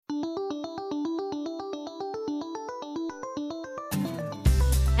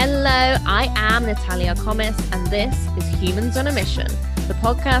Hello, I am Natalia Comis, and this is Humans on a Mission, the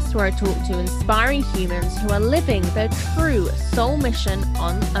podcast where I talk to inspiring humans who are living their true soul mission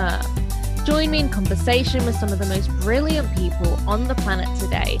on Earth. Join me in conversation with some of the most brilliant people on the planet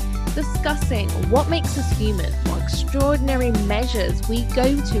today, discussing what makes us human, what extraordinary measures we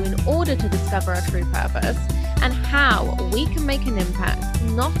go to in order to discover our true purpose, and how we can make an impact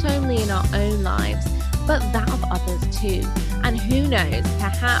not only in our own lives, but that of others too. And who knows,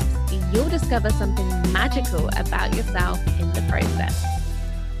 perhaps you'll discover something magical about yourself in the process.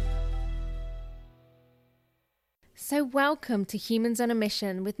 So welcome to Humans on a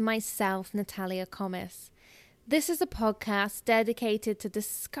Mission with myself, Natalia Comis. This is a podcast dedicated to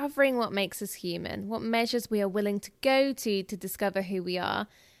discovering what makes us human, what measures we are willing to go to discover who we are,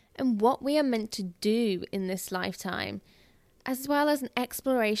 and what we are meant to do in this lifetime, as well as an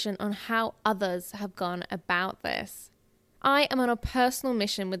exploration on how others have gone about this. I am on a personal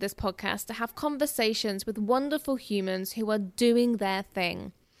mission with this podcast to have conversations with wonderful humans who are doing their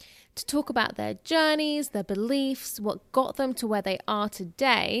thing, to talk about their journeys, their beliefs, what got them to where they are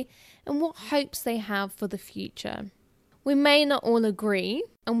today, and what hopes they have for the future. We may not all agree,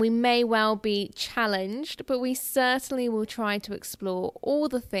 and we may well be challenged, but we certainly will try to explore all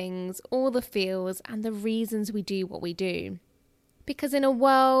the things, all the feels, and the reasons we do what we do. Because in a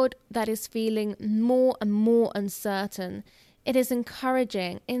world that is feeling more and more uncertain, it is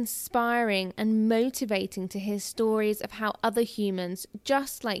encouraging, inspiring, and motivating to hear stories of how other humans,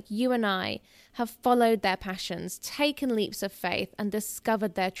 just like you and I, have followed their passions, taken leaps of faith, and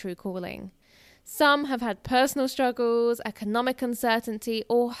discovered their true calling. Some have had personal struggles, economic uncertainty,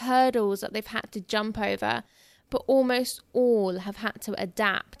 or hurdles that they've had to jump over, but almost all have had to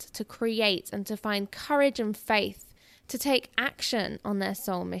adapt, to create, and to find courage and faith to take action on their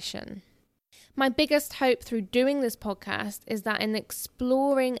soul mission. My biggest hope through doing this podcast is that in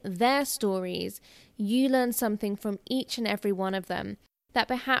exploring their stories, you learn something from each and every one of them that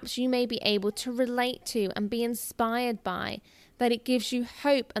perhaps you may be able to relate to and be inspired by, that it gives you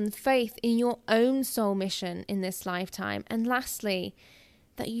hope and faith in your own soul mission in this lifetime, and lastly,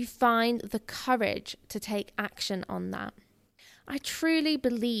 that you find the courage to take action on that. I truly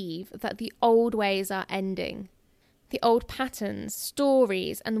believe that the old ways are ending. The old patterns,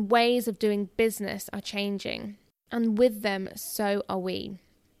 stories, and ways of doing business are changing, and with them, so are we.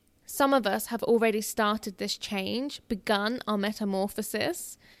 Some of us have already started this change, begun our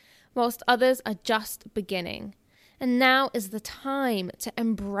metamorphosis, whilst others are just beginning. And now is the time to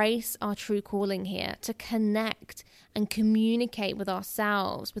embrace our true calling here, to connect and communicate with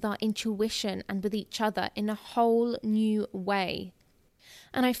ourselves, with our intuition, and with each other in a whole new way.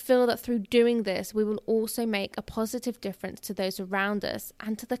 And I feel that through doing this, we will also make a positive difference to those around us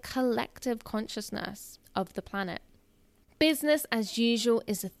and to the collective consciousness of the planet. Business as usual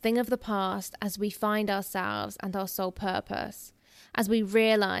is a thing of the past as we find ourselves and our soul purpose, as we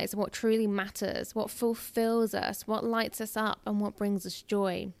realize what truly matters, what fulfills us, what lights us up, and what brings us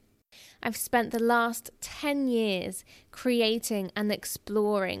joy. I've spent the last 10 years creating and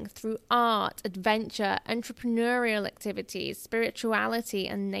exploring through art, adventure, entrepreneurial activities, spirituality,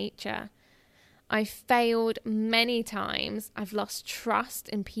 and nature. I've failed many times. I've lost trust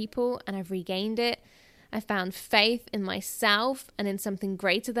in people and I've regained it. I found faith in myself and in something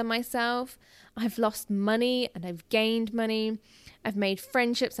greater than myself. I've lost money and I've gained money. I've made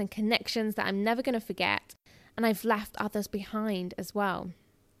friendships and connections that I'm never going to forget. And I've left others behind as well.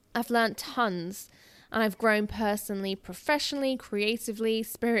 I've learned tons, and I've grown personally, professionally, creatively,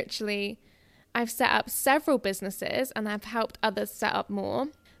 spiritually. I've set up several businesses and I've helped others set up more.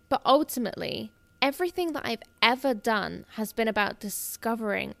 But ultimately, everything that I've ever done has been about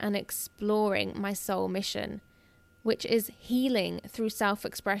discovering and exploring my soul mission, which is healing through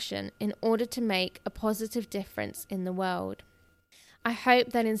self-expression in order to make a positive difference in the world. I hope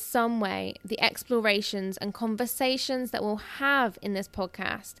that in some way, the explorations and conversations that we'll have in this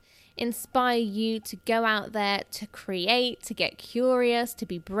podcast inspire you to go out there, to create, to get curious, to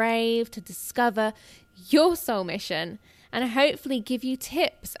be brave, to discover your soul mission, and hopefully give you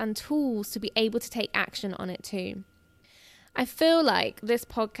tips and tools to be able to take action on it too. I feel like this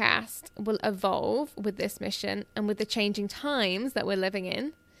podcast will evolve with this mission and with the changing times that we're living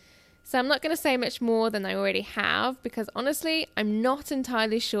in. So I'm not going to say much more than I already have because honestly, I'm not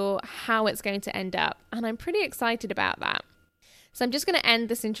entirely sure how it's going to end up, and I'm pretty excited about that. So I'm just going to end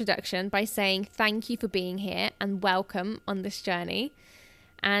this introduction by saying thank you for being here and welcome on this journey.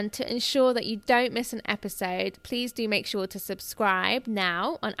 And to ensure that you don't miss an episode, please do make sure to subscribe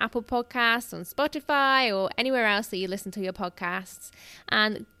now on Apple Podcasts, on Spotify, or anywhere else that you listen to your podcasts.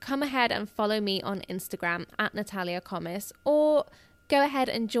 And come ahead and follow me on Instagram at Natalia Comis, or go ahead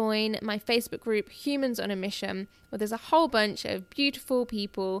and join my Facebook group, Humans on a Mission, where there's a whole bunch of beautiful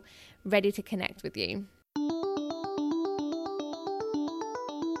people ready to connect with you.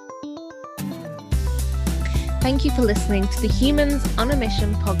 Thank you for listening to the Humans on a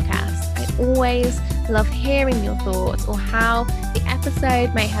Mission podcast. I always love hearing your thoughts or how the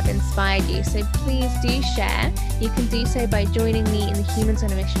episode may have inspired you. So please do share. You can do so by joining me in the Humans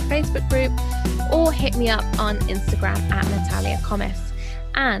on a Mission Facebook group or hit me up on Instagram at Natalia Comis.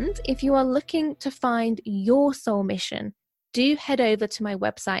 And if you are looking to find your soul mission, do head over to my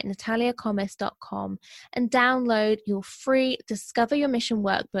website, nataliacomis.com, and download your free Discover Your Mission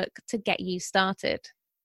workbook to get you started.